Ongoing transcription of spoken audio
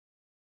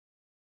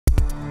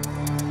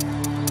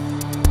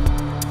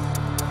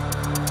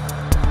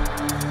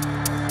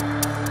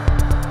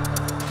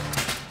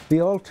The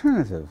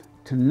alternative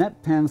to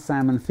net pen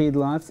salmon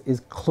feedlots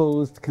is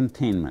closed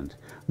containment,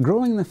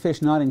 growing the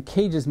fish not in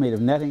cages made of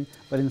netting,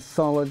 but in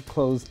solid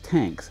closed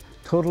tanks,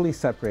 totally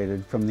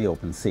separated from the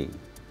open sea.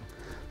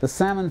 The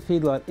salmon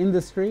feedlot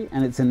industry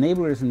and its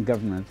enablers in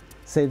government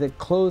say that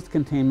closed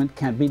containment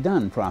can't be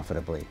done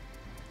profitably.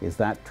 Is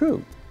that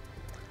true?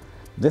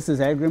 This is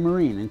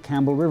Agri-Marine in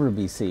Campbell River,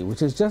 BC,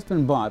 which has just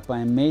been bought by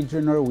a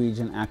major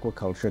Norwegian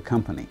aquaculture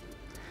company.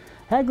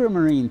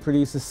 Agri-Marine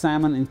produces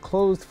salmon in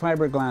closed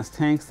fiberglass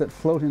tanks that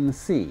float in the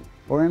sea,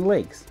 or in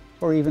lakes,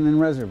 or even in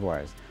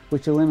reservoirs,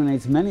 which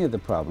eliminates many of the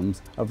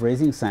problems of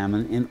raising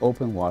salmon in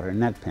open water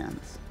net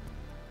pens.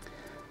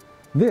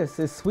 This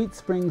is Sweet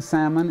Spring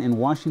Salmon in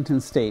Washington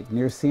State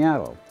near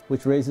Seattle,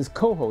 which raises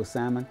coho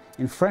salmon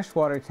in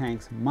freshwater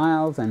tanks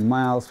miles and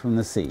miles from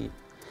the sea.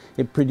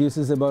 It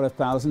produces about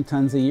 1,000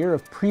 tons a year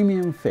of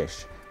premium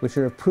fish, which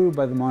are approved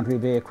by the Monterey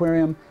Bay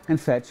Aquarium and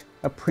fetch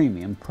a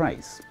premium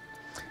price.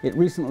 It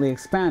recently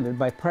expanded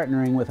by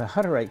partnering with a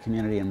Hutterite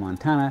community in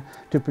Montana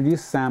to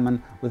produce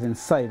salmon within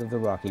sight of the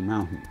Rocky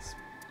Mountains.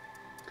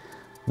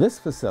 This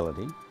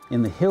facility,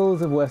 in the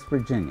hills of West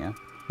Virginia,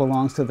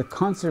 belongs to the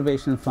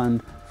Conservation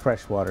Fund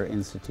Freshwater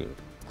Institute.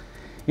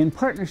 In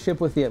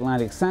partnership with the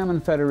Atlantic Salmon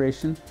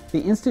Federation,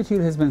 the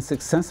Institute has been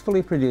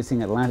successfully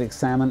producing Atlantic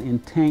salmon in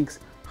tanks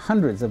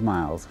hundreds of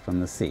miles from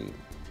the sea.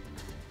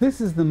 This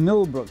is the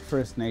Millbrook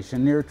First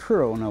Nation near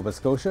Truro, Nova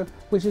Scotia,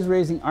 which is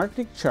raising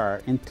Arctic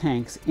char in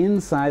tanks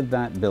inside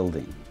that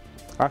building.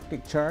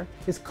 Arctic char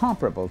is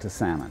comparable to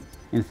salmon.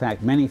 In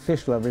fact, many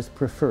fish lovers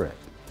prefer it.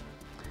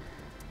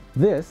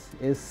 This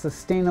is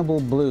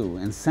Sustainable Blue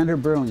in Centre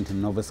Burlington,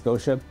 Nova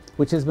Scotia,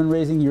 which has been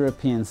raising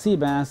European sea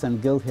bass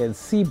and gilt-head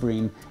sea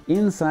bream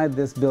inside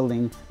this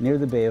building near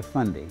the Bay of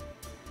Fundy,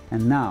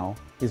 and now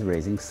is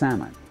raising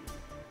salmon.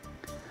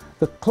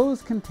 The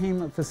closed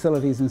containment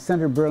facilities in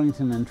Centre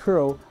Burlington and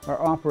Truro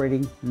are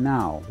operating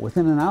now,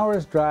 within an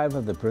hour's drive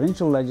of the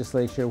provincial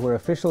legislature, where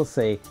officials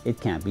say it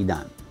can't be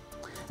done.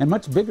 And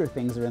much bigger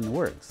things are in the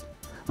works.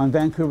 On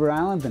Vancouver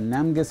Island, the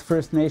Namgis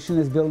First Nation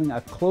is building a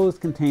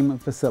closed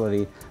containment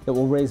facility that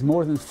will raise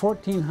more than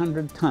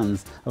 1,400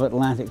 tons of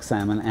Atlantic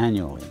salmon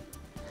annually.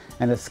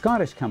 And a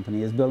Scottish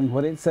company is building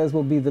what it says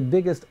will be the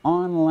biggest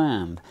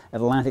on-land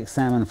Atlantic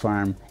salmon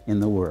farm in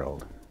the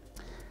world.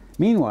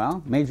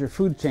 Meanwhile, major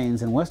food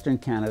chains in Western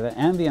Canada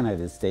and the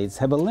United States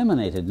have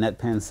eliminated net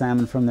pen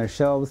salmon from their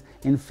shelves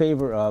in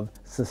favor of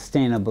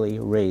sustainably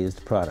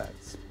raised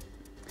products.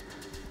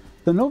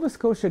 The Nova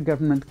Scotia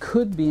government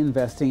could be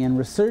investing in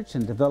research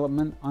and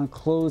development on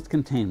closed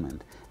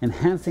containment,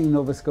 enhancing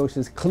Nova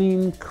Scotia's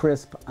clean,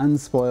 crisp,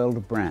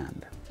 unspoiled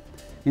brand.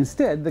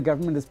 Instead, the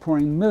government is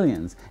pouring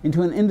millions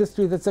into an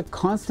industry that's a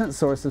constant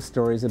source of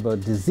stories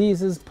about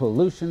diseases,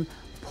 pollution,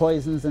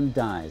 poisons, and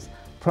dyes,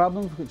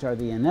 problems which are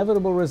the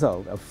inevitable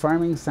result of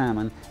farming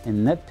salmon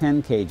in net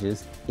pen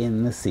cages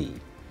in the sea.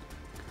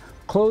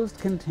 Closed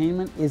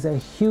containment is a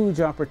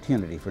huge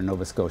opportunity for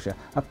Nova Scotia,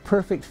 a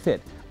perfect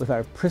fit with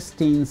our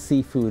pristine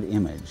seafood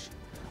image.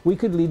 We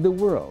could lead the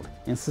world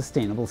in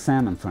sustainable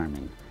salmon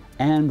farming,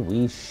 and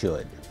we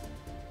should.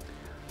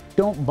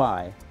 Don't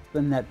buy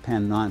the net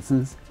pen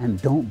nonsense, and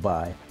don't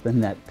buy the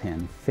net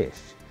pen fish.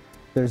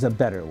 There's a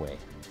better way.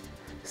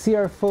 See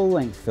our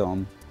full-length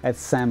film at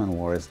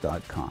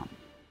salmonwars.com.